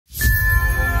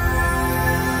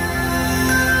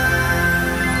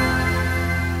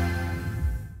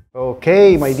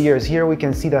Okay, my dears, here we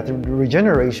can see that the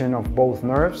regeneration of both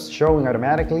nerves showing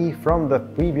automatically from the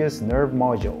previous nerve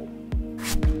module.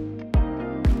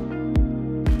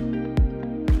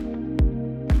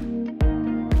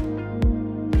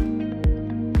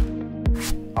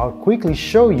 I'll quickly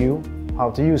show you how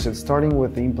to use it. Starting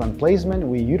with the implant placement,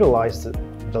 we utilized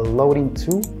the loading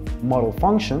to model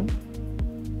function,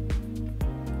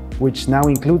 which now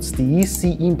includes the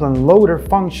EC implant loader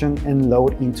function and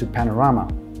load into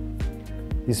panorama,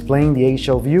 displaying the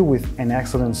HL view with an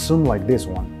excellent zoom like this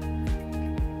one.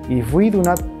 If we do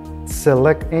not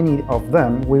select any of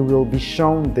them, we will be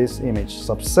shown this image.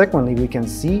 Subsequently, we can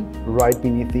see right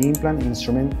beneath the implant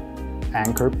instrument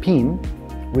anchor pin,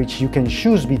 which you can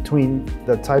choose between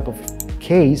the type of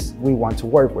case we want to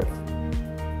work with.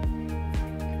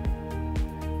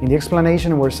 In the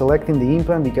explanation, we're selecting the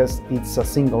implant because it's a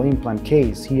single implant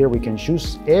case. Here we can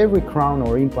choose every crown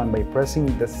or implant by pressing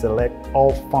the select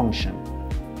all function,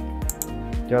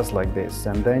 just like this,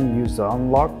 and then use the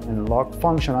unlock and lock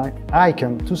function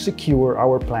icon to secure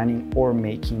our planning or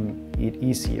making it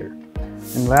easier.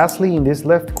 And lastly, in this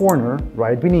left corner,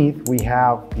 right beneath, we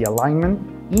have the alignment,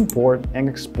 import and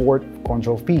export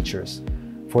control features.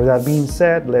 For that being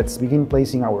said, let's begin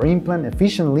placing our implant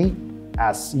efficiently.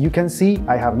 As you can see,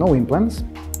 I have no implants.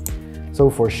 So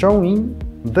for showing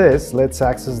this, let's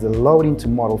access the loading to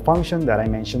model function that I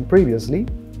mentioned previously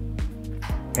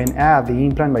and add the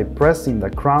implant by pressing the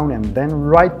crown and then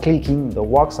right-clicking the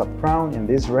wax-up crown in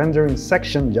this rendering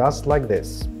section just like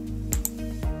this.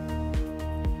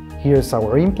 Here's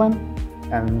our implant,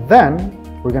 and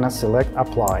then we're gonna select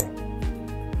apply.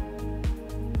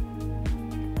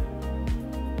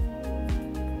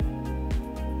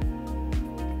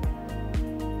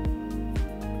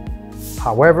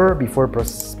 However, before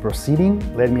proceeding,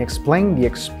 let me explain the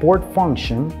export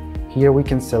function. Here we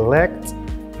can select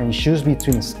and choose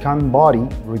between scan body,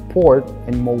 report,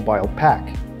 and mobile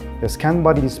pack. The scan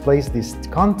body displays this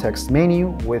context menu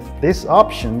with these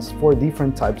options for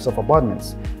different types of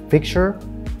abutments: fixture,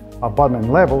 abutment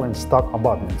level, and stock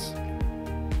abutments.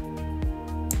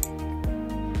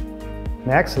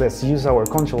 Next, let's use our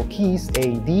control keys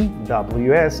A, D,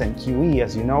 W, S, and QE,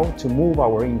 as you know, to move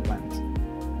our implant,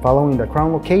 following the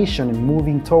crown location and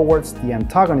moving towards the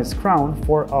antagonist crown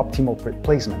for optimal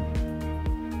placement.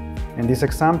 In this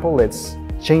example, let's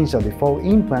change the default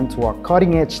implant to a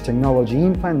cutting-edge technology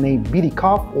implant named BD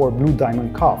Cuff or Blue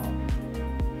Diamond Cuff.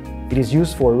 It is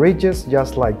used for ridges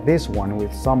just like this one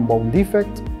with some bone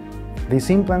defect. This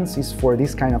implant is for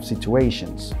this kind of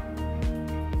situations.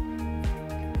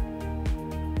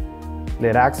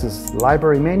 Let's access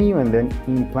library menu and then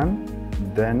implant.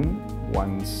 Then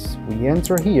once we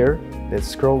enter here, let's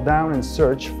scroll down and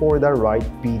search for the right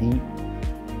BD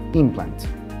implant.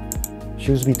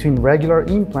 Choose between regular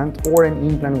implant or an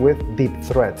implant with deep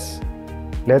threads.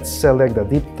 Let's select the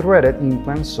deep threaded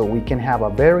implant so we can have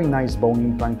a very nice bone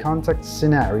implant contact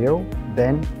scenario.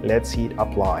 Then let's hit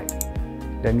apply.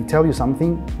 Let me tell you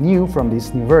something new from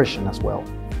this new version as well.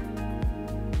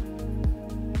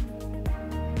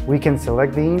 We can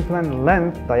select the implant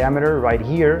length diameter right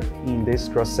here in this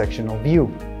cross-sectional view.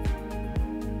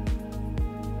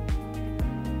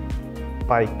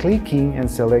 By clicking and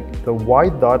select the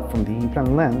white dot from the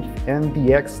implant length and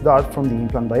the X dot from the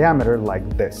implant diameter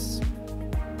like this.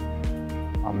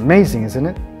 Amazing, isn't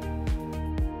it?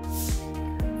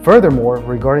 Furthermore,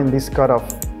 regarding this cutoff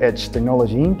edge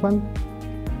technology implant,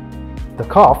 the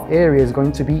cuff area is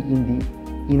going to be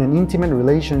in an intimate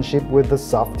relationship with the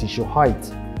soft tissue height.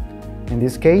 In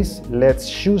this case, let's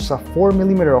choose a 4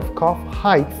 mm of cuff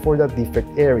height for the defect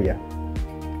area.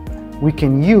 We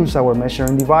can use our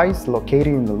measuring device located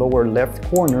in the lower left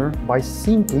corner by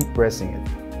simply pressing it.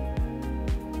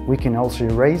 We can also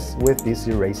erase with this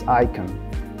erase icon.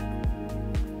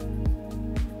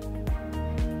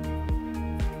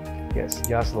 Yes,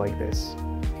 just like this.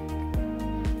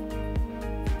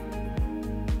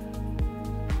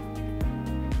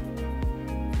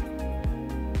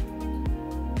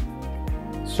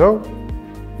 So,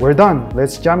 we're done.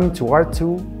 Let's jump into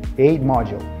R2GATE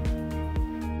module.